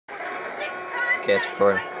Okay, it's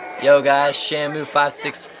recording. Yo guys,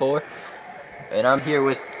 Shamu564, and I'm here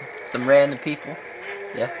with some random people.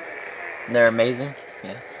 Yeah, and they're amazing.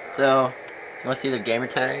 Yeah. So, you want to see their gamer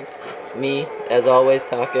tags? It's me, as always,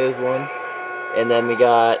 Tacos1, and then we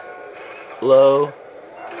got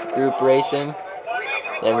lowegroupracing.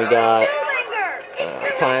 Then we got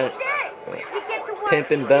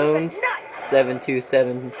Pimpin' Bones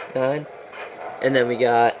 7279, and then we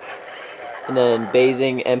got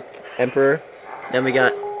GAZA Emperor. Then we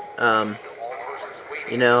got,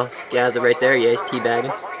 you know, GAZA right there. Yeah, he's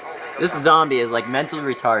teabagging. This zombie is like mentally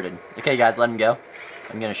retarded. Okay, guys, let him go.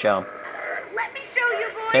 I'm gonna show him. Let me show you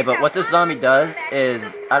boys. Okay, but what this zombie does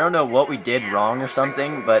is, I don't know what we did wrong or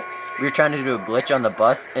something, but we were trying to do a glitch on the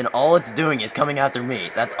bus, and all it's doing is coming after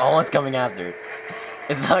me. That's all it's coming after.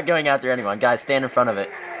 It's not going after anyone. Guys, stand in front of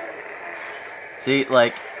it. See,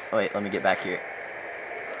 like, wait, let me get back here.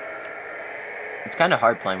 It's kind of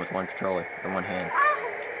hard playing with one controller or one hand.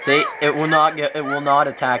 See, it will not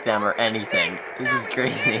attack them or anything. This is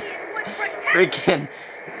crazy. Freaking,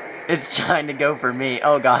 it's trying to go for me.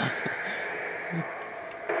 Oh god,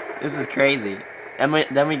 this is crazy. And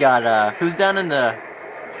then we got who's down in the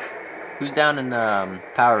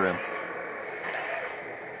power room?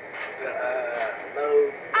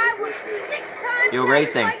 Yo,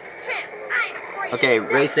 racing. Okay,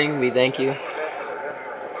 racing. We thank you.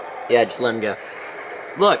 Yeah, just let him go.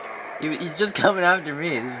 Look, he's just coming after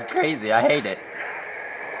me. This is crazy. I hate it.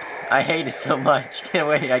 I hate it so much. Can't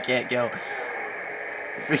wait. I can't go.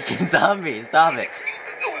 Freaking zombie. Stop it.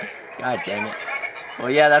 God dang it.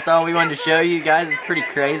 Well, yeah, that's all we wanted to show you guys. It's pretty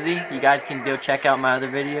crazy. You guys can go check out my other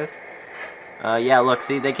videos. Yeah, look,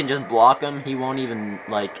 see, they can just block him. He won't even,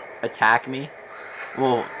 like, attack me.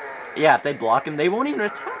 Well, yeah, if they block him, they won't even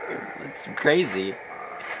attack him. It's crazy.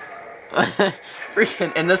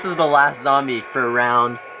 Freaking, and this is the last zombie for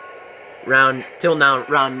round 19.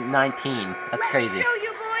 That's crazy.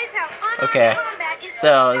 Okay,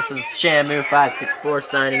 so this is Shamu564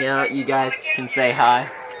 signing out. You guys can say hi.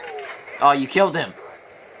 Oh, you killed him.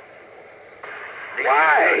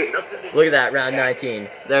 Why? Look at that, round 19.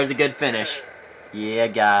 There's a good finish. Yeah,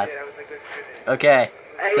 guys. Okay,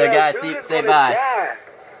 so guys, say bye.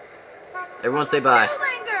 Everyone say bye.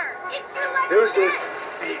 Deuces.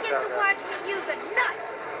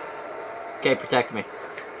 Okay, protect me.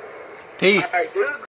 Peace.